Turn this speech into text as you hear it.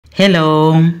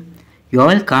Hello, you are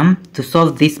welcome to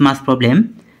solve this math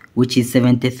problem, which is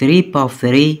 73 power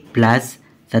 3 plus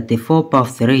 34 power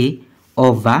 3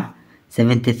 over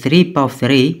 73 power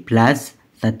 3 plus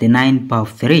 39 power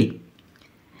 3.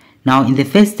 Now in the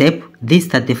first step, this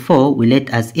 34 we let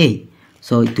as A,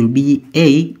 so it will be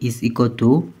A is equal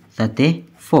to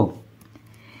 34.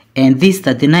 And this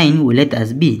 39 we let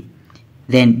as B,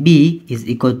 then B is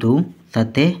equal to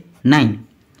 39.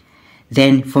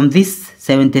 Then from this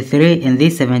 73 and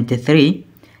this 73,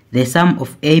 the sum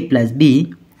of A plus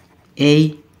B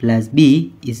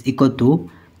is equal to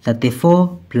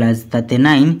 34 plus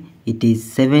 39, it is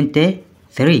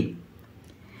 73.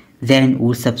 Then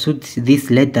we'll substitute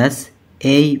these letters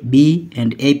A, B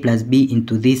and A plus B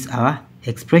into this our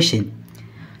expression.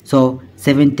 So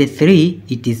 73,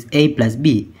 it is A plus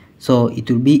B, so it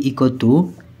will be equal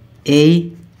to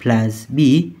A plus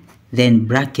B, then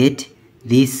bracket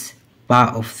this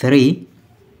power of 3,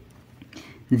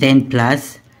 then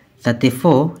plus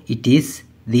 34, it is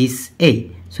this A,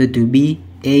 so it will be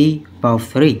A power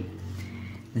 3,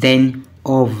 then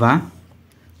over,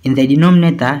 in the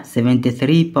denominator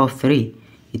 73 power 3,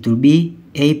 it will be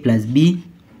A plus B,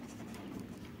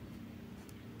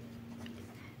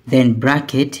 then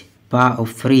bracket power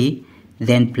of 3,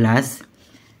 then plus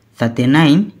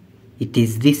 39, it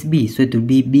is this B, so it will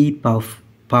be B power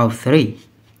 3,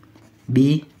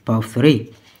 B power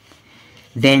 3.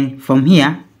 Then from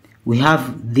here we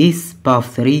have this power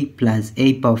 3 plus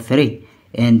A power 3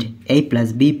 and A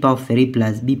plus B power 3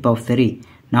 plus B power 3.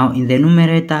 Now in the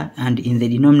numerator and in the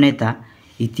denominator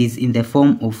it is in the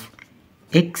form of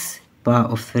x power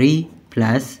of 3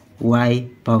 plus y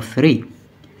power 3,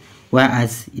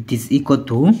 whereas it is equal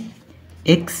to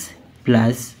x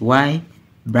plus y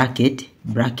bracket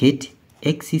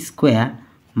x square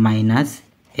minus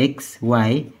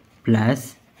xy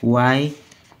plus y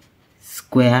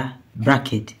square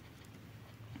bracket.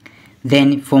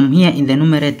 Then from here in the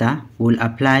numerator we'll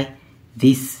apply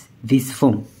this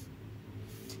form,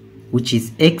 which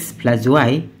is x plus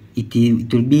y, it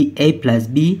will be A plus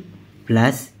B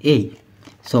plus A,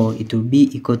 so it will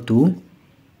be equal to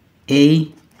A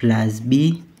plus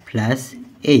B plus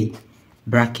A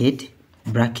bracket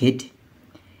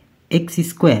x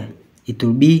square, it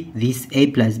will be this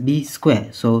A plus B square,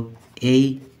 so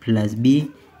A plus B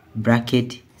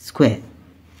bracket square,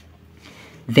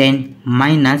 then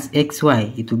minus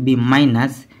xy, it will be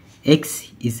minus x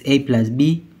is A plus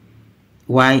B,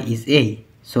 y is A,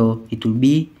 so it will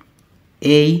be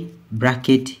A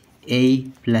bracket A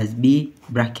plus B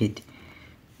bracket,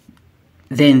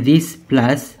 then this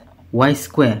plus y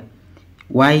square,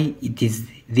 y it is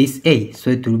this A, so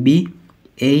it will be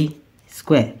A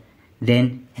square,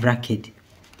 then bracket,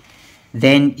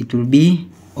 then it will be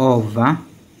over.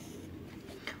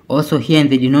 Also here in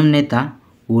the denominator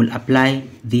we will apply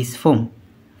this form,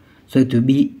 so it will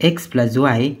be x plus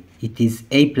y, it is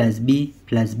A plus B,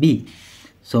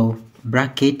 so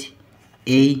bracket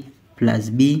A plus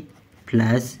B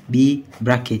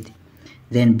bracket,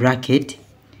 then bracket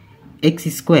x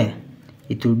square,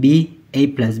 it will be A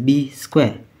plus B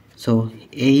square, so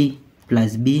A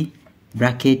plus B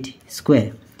bracket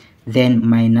square, then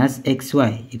minus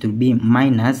xy, it will be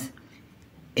minus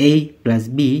A plus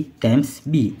B times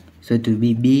B, so it will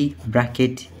be B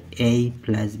bracket A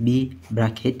plus B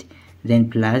bracket, then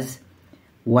plus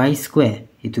y square,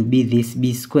 it will be this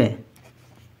B square,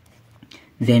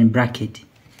 then bracket.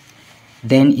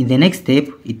 Then in the next step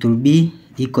it will be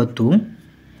equal to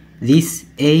this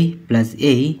A plus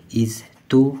A is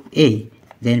 2A,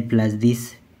 then plus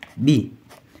this B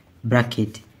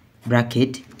bracket,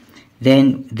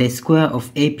 then the square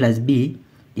of A plus B,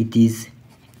 it is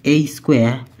A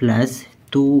square plus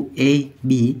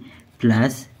 2AB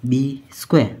plus B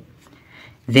square.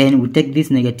 Then we take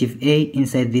this negative A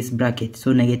inside this bracket,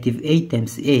 so negative A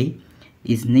times A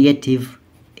is negative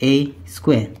A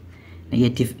square,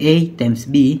 negative A times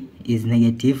B is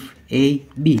negative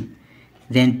AB,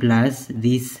 then plus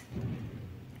this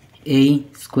A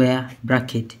square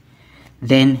bracket,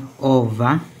 then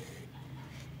over,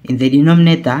 in the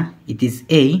denominator it is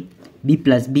A, B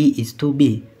plus B is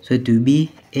 2B, so it will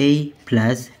be A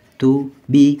plus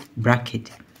 2B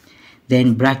bracket,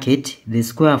 then bracket the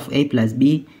square of A plus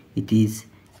B, it is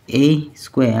A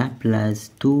square plus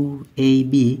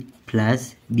 2AB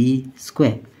plus B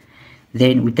square.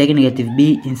 Then we take negative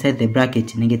B inside the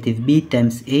bracket, negative B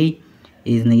times A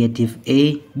is negative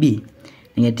AB,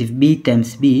 negative B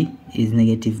times B is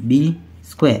negative B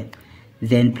square,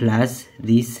 then plus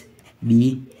this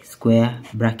B square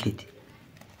bracket.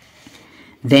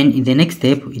 Then in the next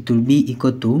step it will be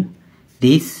equal to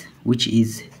this, which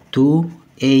is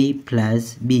 2A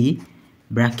plus B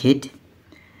bracket.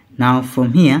 Now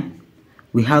from here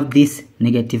we have this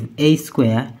negative a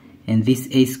square and this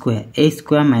a square. A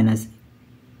square minus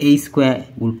a square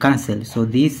will cancel, so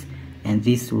this and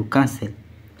this will cancel.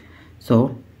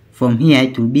 So from here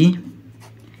it will be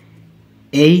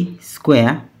a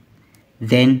square,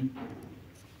 then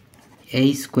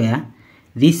a square,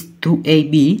 this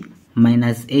 2ab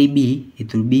minus ab,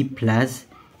 it will be plus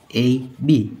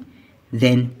ab,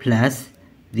 then plus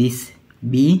this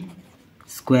b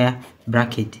square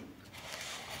bracket.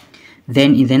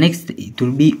 Then in the next it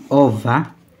will be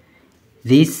over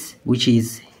this, which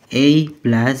is a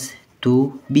plus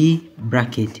 2b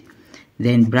bracket,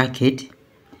 then bracket.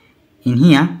 In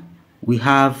here we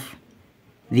have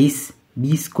this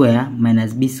b square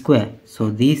minus b square, so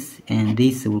this and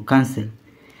this will cancel.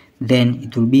 Then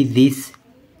it will be this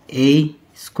a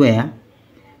square,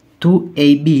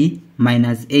 2ab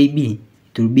minus ab,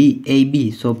 it will be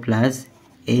ab, so plus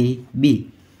ab,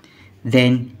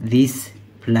 then this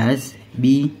plus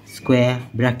b square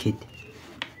bracket.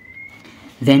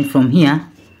 Then from here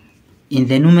in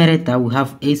the numerator we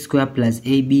have a square plus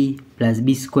ab plus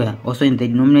b square, also in the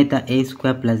denominator a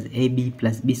square plus ab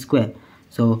plus b square,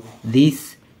 so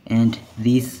this and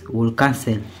this will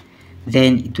cancel.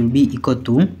 Then it will be equal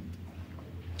to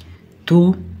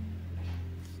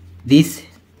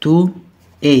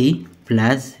 2a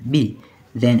plus b,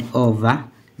 then over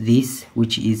this,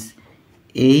 which is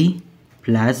a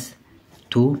plus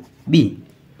 2b.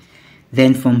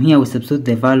 Then from here we substitute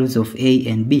the values of a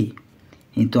and b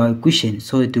into our equation,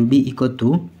 so it will be equal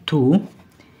to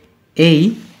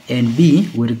 2a and b.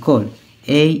 We recall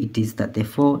a it is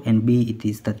 34 and b it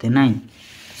is 39,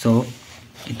 so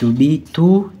it will be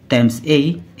 2 times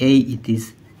a it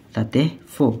is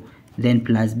 34, then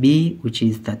plus b, which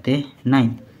is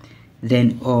 39,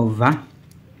 then over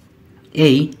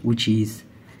a, which is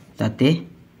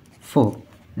 34,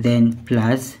 then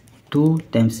plus 2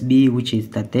 times b, which is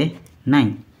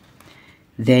 39.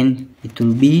 Then it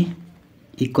will be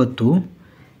equal to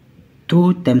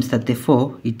 2 times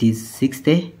 34, it is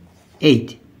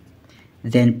 68,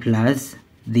 then plus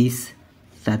this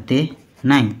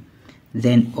 39,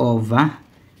 then over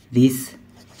this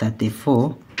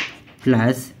 34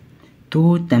 plus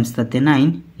 2 times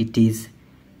 39, it is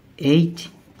 8,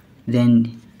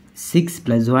 then 6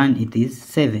 plus 1, it is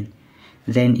 7,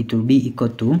 then it will be equal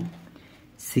to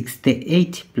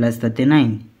 68 plus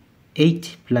 39,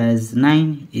 8 plus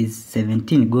 9 is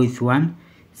 17, go with 1,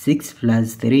 6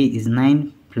 plus 3 is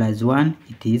 9, plus 1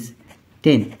 it is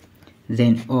 10,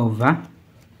 then over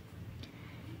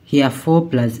here 4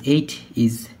 plus 8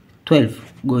 is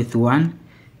 12, go with 1,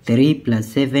 3 plus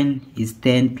 7 is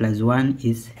 10, plus 1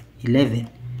 is 11.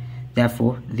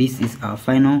 Therefore this is our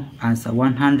final answer,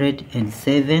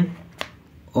 107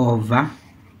 over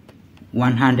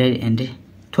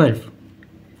 112.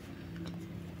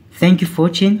 Thank you for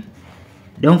watching.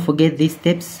 Don't forget these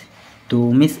steps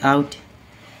to miss out.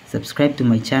 Subscribe to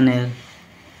my channel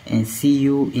and see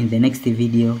you in the next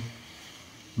video.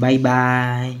 Bye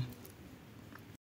bye.